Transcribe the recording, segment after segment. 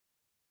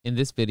In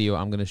this video,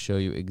 I'm going to show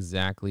you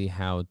exactly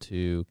how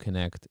to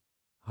connect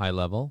High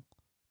Level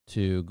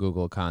to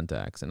Google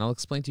Contacts. And I'll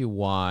explain to you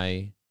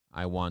why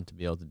I want to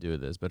be able to do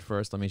this. But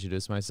first, let me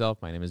introduce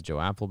myself. My name is Joe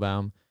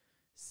Applebaum,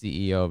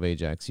 CEO of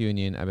Ajax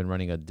Union. I've been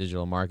running a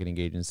digital marketing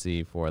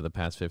agency for the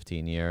past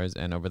 15 years.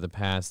 And over the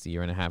past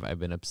year and a half, I've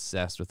been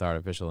obsessed with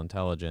artificial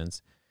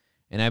intelligence.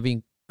 And I've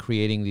been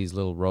creating these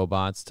little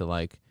robots to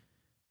like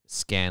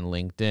scan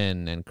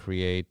LinkedIn and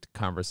create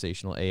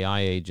conversational AI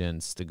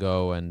agents to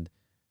go and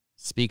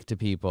speak to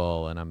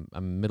people, and I'm in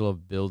the middle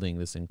of building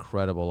this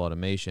incredible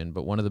automation.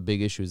 But one of the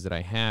big issues that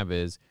I have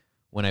is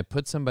when I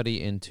put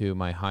somebody into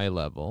my High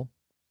Level,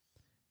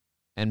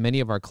 and many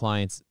of our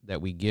clients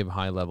that we give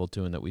High Level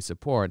to and that we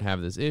support have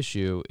this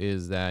issue,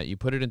 is that you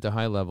put it into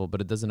High Level,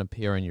 but it doesn't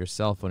appear on your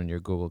cell phone in your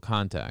Google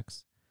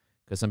Contacts.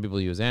 Because some people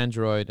use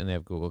Android and they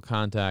have Google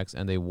Contacts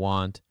and they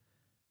want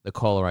the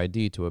caller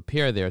ID to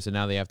appear there. So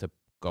now they have to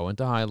go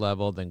into High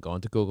Level, then go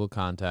into Google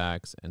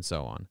Contacts, and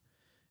so on.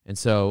 And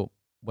so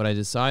what I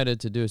decided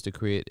to do is to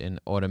create an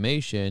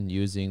automation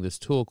using this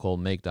tool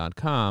called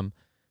Make.com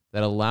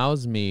that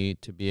allows me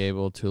to be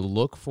able to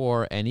look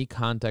for any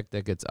contact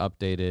that gets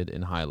updated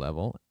in High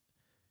Level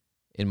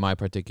in my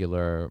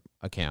particular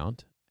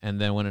account. And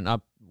then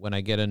when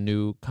I get a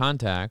new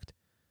contact,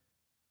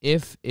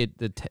 if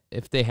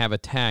they have a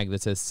tag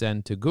that says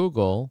send to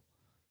Google,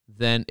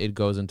 then it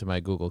goes into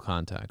my Google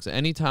Contacts. So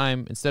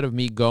anytime, instead of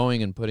me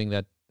going and putting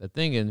that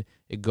thing in,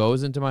 it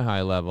goes into my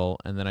High Level,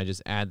 and then I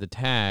just add the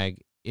tag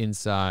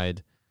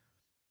inside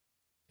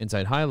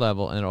High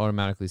Level, and it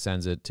automatically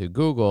sends it to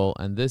Google.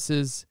 And this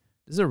is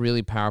a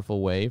really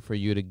powerful way for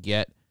you to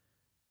get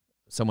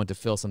someone to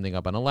fill something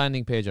up on a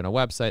landing page on a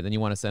website. Then you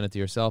want to send it to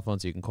your cell phone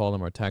so you can call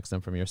them or text them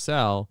from your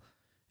cell,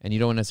 and you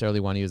don't necessarily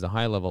want to use the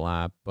High Level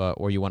app,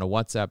 or you want to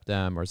WhatsApp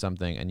them or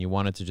something, and you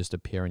want it to just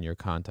appear in your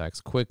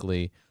contacts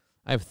quickly.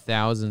 I have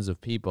thousands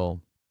of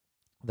people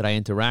that I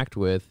interact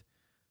with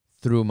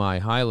through my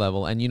High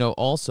Level. And,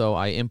 also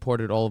I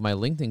imported all of my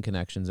LinkedIn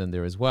connections in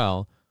there as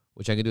well,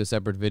 which I could do a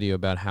separate video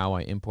about how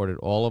I imported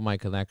all of my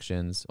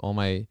connections, all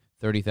my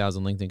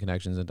 30,000 LinkedIn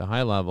connections into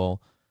High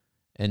Level.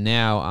 And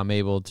now I'm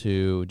able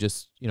to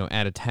just,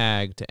 add a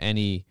tag to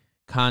any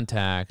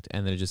contact,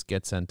 and then it just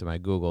gets sent to my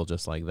Google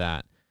just like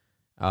that.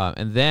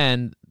 And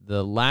then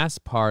the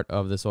last part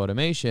of this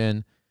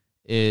automation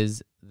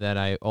is that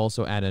I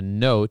also add a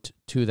note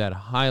to that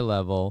High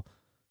Level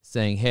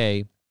saying,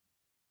 hey,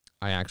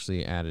 I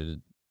actually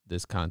added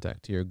this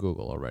contact to your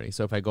Google already.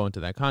 So if I go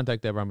into that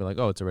contact ever, I'm like,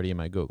 oh, it's already in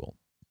my Google.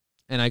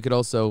 And I could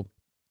also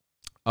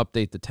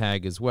update the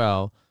tag as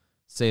well,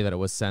 say that it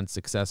was sent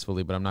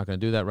successfully, but I'm not going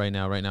to do that right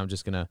now. Right now, I'm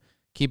just going to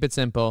keep it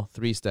simple,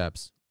 3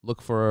 steps.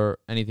 Look for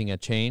anything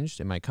that changed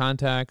in my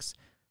contacts,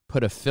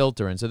 put a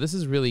filter in. So this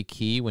is really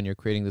key when you're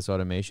creating this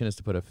automation, is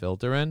to put a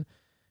filter in.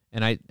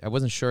 And I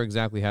wasn't sure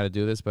exactly how to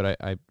do this, but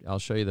I'll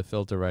show you the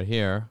filter right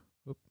here.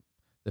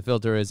 The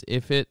filter is,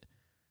 if it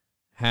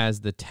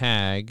has the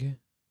tag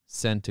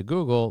send to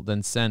Google,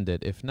 then send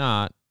it. If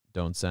not,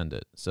 don't send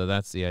it. So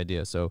that's the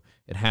idea. So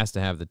it has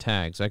to have the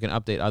tag. So I can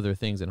update other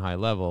things in High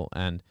Level,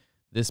 and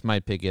this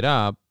might pick it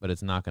up, but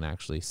it's not going to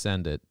actually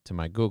send it to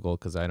my Google,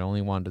 because I'd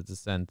only wanted to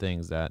send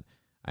things that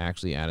I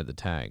actually added the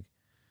tag.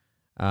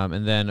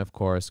 And then, of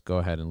course, go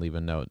ahead and leave a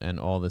note. And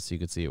all this, you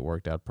could see it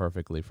worked out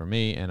perfectly for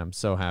me, and I'm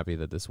so happy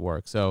that this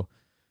works. So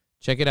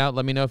check it out.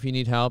 Let me know if you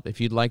need help.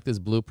 If you'd like this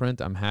blueprint,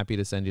 I'm happy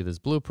to send you this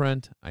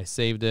blueprint. I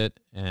saved it,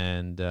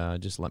 and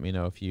just let me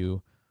know if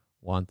you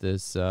want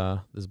this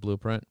this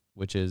blueprint,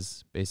 which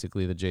is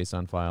basically the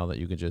JSON file that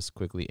you can just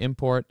quickly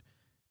import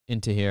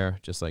into here,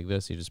 just like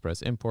this. You just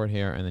press import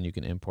here, and then you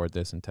can import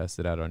this and test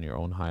it out on your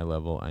own High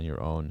Level and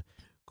your own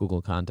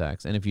Google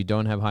Contacts. And if you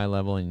don't have High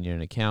Level and you're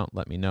an account,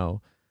 let me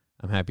know.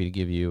 I'm happy to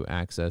give you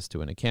access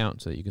to an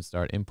account so that you can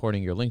start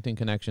importing your LinkedIn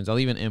connections. I'll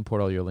even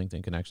import all your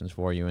LinkedIn connections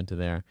for you into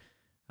there.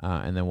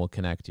 And then we'll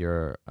connect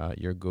your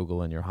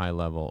Google and your High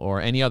Level,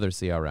 or any other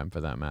CRM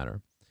for that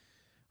matter.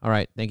 All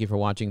right. Thank you for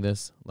watching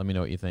this. Let me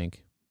know what you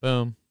think.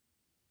 Boom.